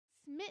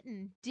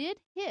Smitten did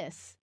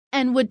hiss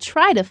and would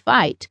try to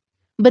fight,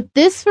 but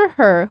this for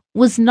her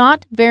was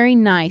not very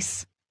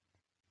nice.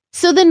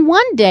 So then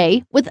one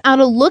day, without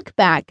a look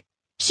back,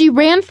 she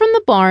ran from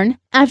the barn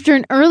after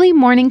an early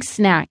morning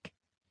snack.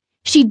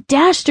 She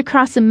dashed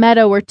across a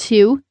meadow or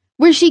two,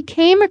 where she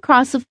came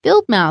across a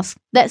field mouse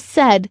that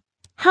said,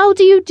 "How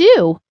do you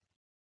do?"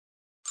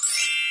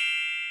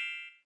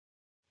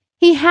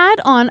 He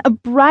had on a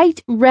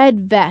bright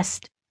red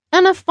vest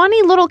and a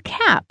funny little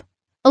cap,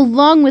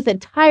 along with a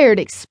tired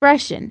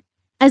expression,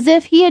 as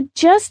if he had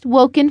just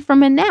woken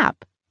from a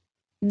nap.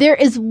 There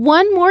is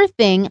one more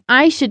thing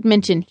I should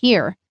mention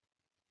here.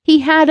 He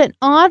had an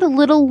odd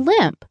little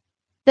limp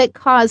that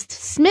caused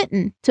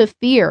Smitten to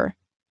fear.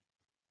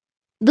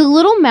 The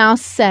little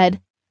mouse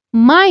said,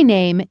 "My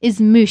name is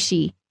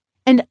Mushy,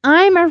 and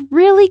I'm a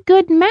really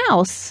good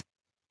mouse.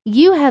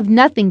 You have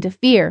nothing to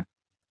fear.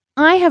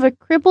 I have a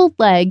crippled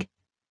leg,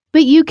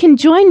 but you can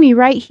join me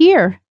right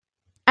here.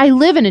 I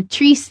live in a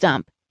tree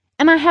stump,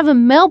 and I have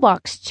a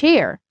mailbox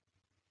chair.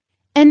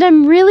 And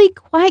I'm really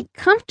quite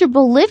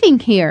comfortable living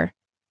here.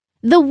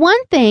 The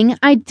one thing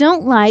I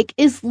don't like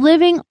is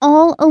living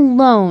all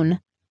alone.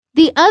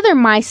 The other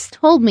mice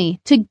told me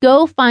to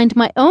go find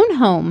my own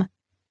home.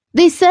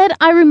 They said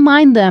I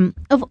remind them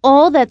of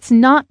all that's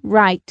not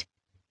right.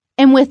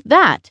 And with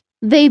that,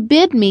 they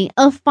bid me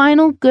a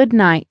final good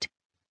night.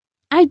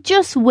 I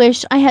just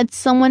wish I had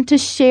someone to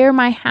share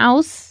my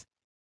house."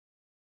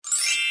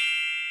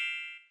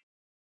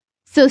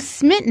 So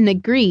Smitten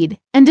agreed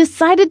and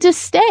decided to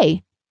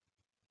stay.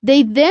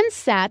 They then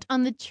sat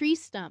on the tree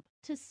stump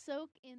to soak in